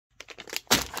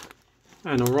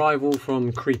An arrival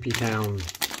from Creepy Town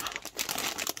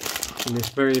in this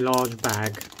very large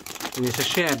bag, and it's a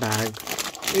share bag.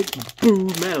 It's Boo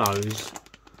Mallows.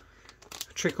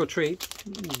 Trick or treat.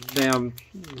 They are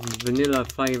vanilla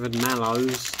flavoured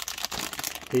Mallows.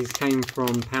 These came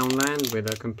from Poundland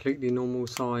with a completely normal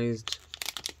sized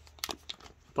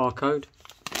barcode.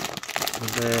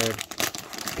 They're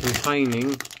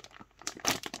containing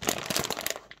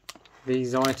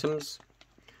these items,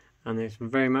 and it's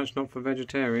very much not for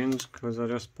vegetarians because I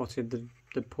just spotted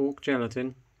the pork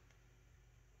gelatin.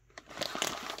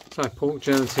 So pork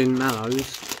gelatin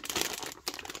Mallows,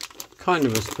 kind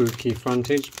of a spooky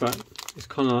frontage, but it's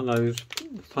kind of like those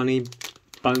funny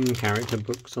bone character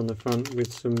books on the front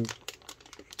with some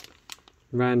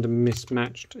random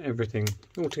mismatched everything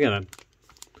all together.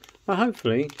 But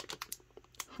hopefully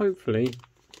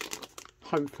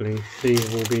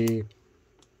these will be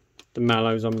the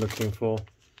Mallows I'm looking for.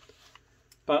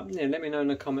 But yeah, let me know in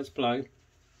the comments below.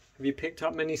 Have you picked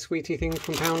up many sweetie things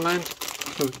from Poundland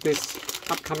for this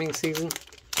upcoming season,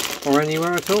 or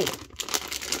anywhere at all?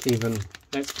 Even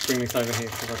let's bring this over here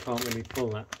because I can't really pull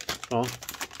that far.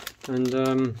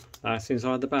 And that's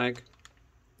inside the bag.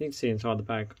 You can see inside the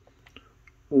bag,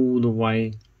 all the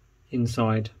way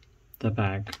inside the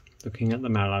bag, looking at the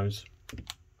Mallows.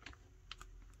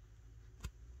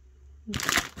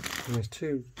 And there's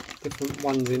two different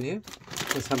ones in here.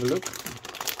 Let's have a look.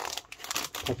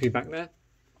 Pop you back there.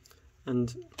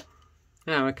 And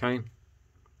oh, okay.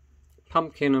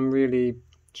 Pumpkin and really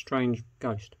strange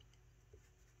ghost.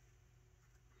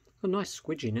 A nice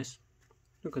squidginess.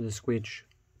 Look at the squidge.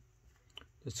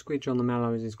 The squidge on the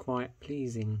Mallows is quite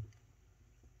pleasing.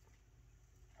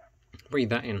 Breathe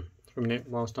that in for a minute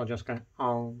whilst I just go,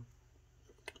 oh.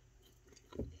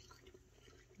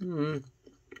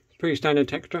 Pretty standard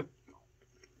texture.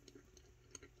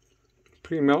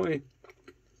 Pretty melty.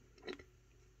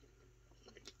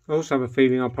 I also have a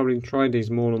feeling I'll probably try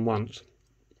these more than once.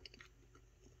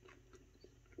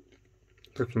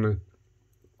 Definitely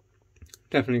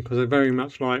because they're very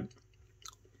much like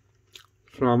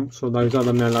Flumps or those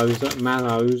other Mallows that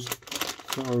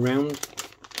are around,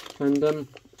 and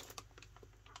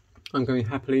I'm going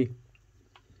happily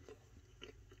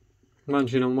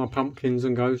munching on my pumpkins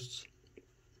and ghosts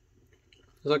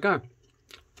as I go.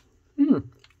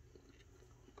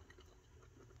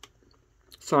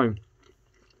 So,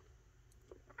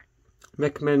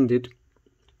 recommended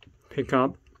pick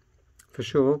up for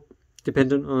sure,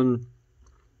 dependent on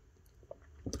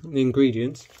the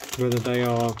ingredients, whether they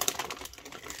are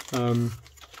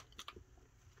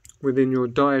within your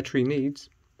dietary needs,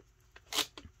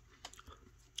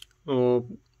 or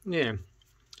yeah,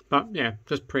 but yeah,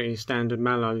 just pretty standard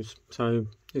Mallows. So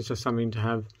it's just something to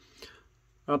have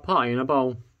a pie in a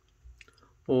bowl,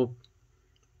 or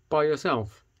by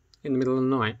yourself in the middle of the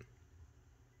night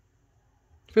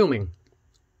filming.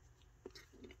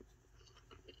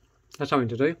 That's something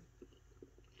to do.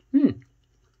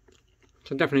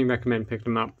 So definitely recommend picking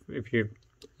them up if you,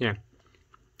 yeah,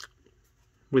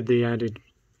 with the added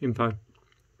info.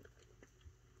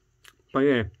 But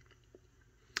yeah,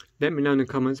 let me know in the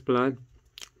comments below.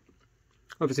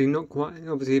 Obviously not quite,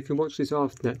 obviously if you watch this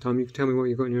after that time, you can tell me what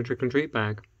you've got in your trick and treat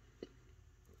bag,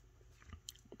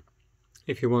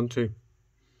 if you want to.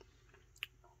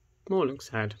 More looks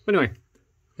sad. But anyway,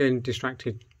 getting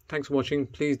distracted. Thanks for watching.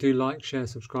 Please do like, share,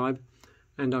 subscribe,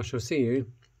 and I shall see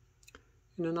you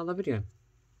in another video.